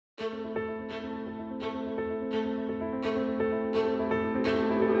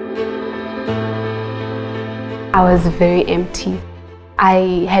I was very empty.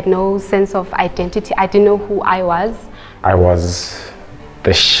 I had no sense of identity. I didn't know who I was. I was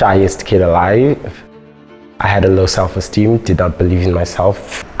the shyest kid alive. I had a low self-esteem, did not believe in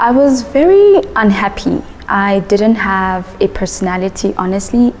myself. I was very unhappy. I didn't have a personality,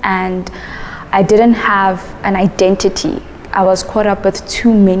 honestly, and I didn't have an identity. I was caught up with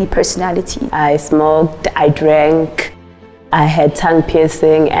too many personalities. I smoked, I drank, I had tongue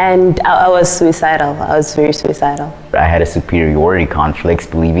piercing, and I was suicidal. I was very suicidal. I had a superiority complex,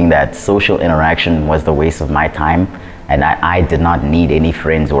 believing that social interaction was the waste of my time and that I did not need any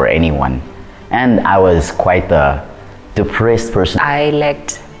friends or anyone. And I was quite the depressed person. I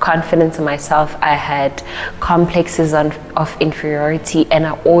lacked confidence in myself. I had complexes of inferiority, and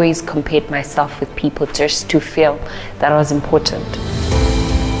I always compared myself with people just to feel that I was important.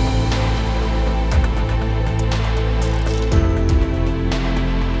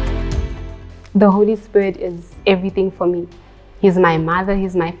 The Holy Spirit is everything for me. He's my mother,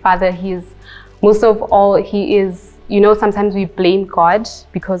 he's my father, most of all, he is, sometimes we blame God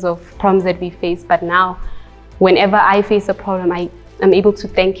because of problems that we face, but now, whenever I face a problem, I'm able to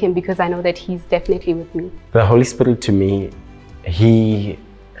thank him because I know that he's definitely with me. The Holy Spirit to me, he's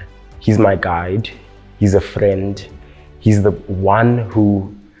my guide, he's a friend, he's the one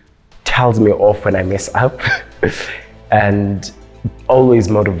who tells me off when I mess up and always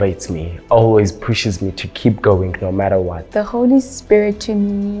motivates me, always pushes me to keep going no matter what. The Holy Spirit to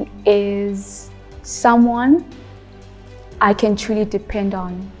me is someone I can truly depend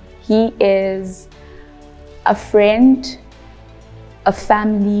on. He is a friend, a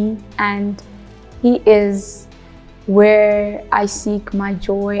family, and he is where I seek my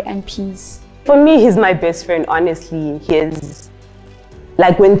joy and peace. For me, he's my best friend, honestly.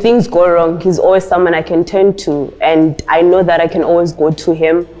 Like when things go wrong, he's always someone I can turn to, and I know that I can always go to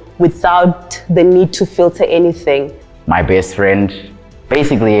him without the need to filter anything. My best friend,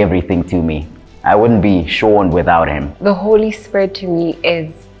 basically everything to me. I wouldn't be Sean without him. The Holy Spirit to me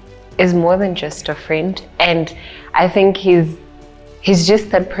is more than just a friend, and I think he's just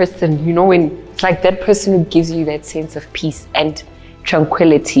that person, when it's like that person who gives you that sense of peace and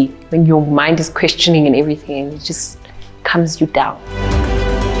tranquility when your mind is questioning and everything, and it just calms you down.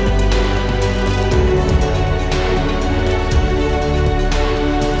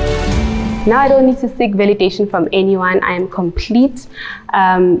 Now I don't need to seek validation from anyone. I am complete.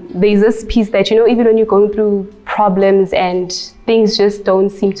 There's this piece that, even when you're going through problems and things just don't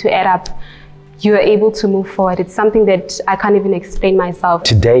seem to add up, you are able to move forward. It's something that I can't even explain myself.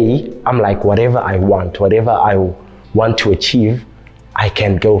 Today, I'm like, whatever I want to achieve, I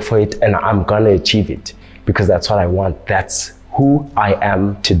can go for it and I'm gonna achieve it because that's what I want. That's who I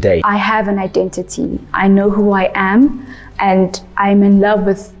am today. I have an identity. I know who I am, and I'm in love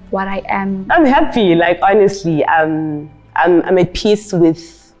with what I am. I'm happy, honestly, I'm at peace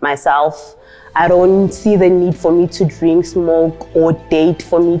with myself. I don't see the need for me to drink, smoke, or date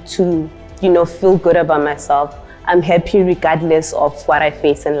for me to, feel good about myself. I'm happy regardless of what I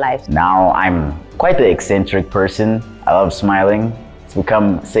face in life. Now I'm quite the eccentric person. I love smiling. It's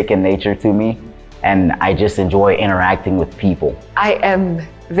become second nature to me, and I just enjoy interacting with people. I am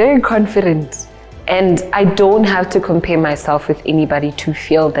very confident, and I don't have to compare myself with anybody to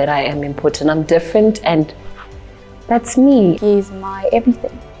feel that I am important. I'm different, and that's me. He's my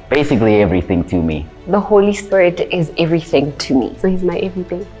everything. Basically everything to me. The Holy Spirit is everything to me. So he's my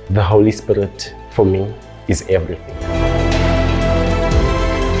everything. The Holy Spirit for me is everything.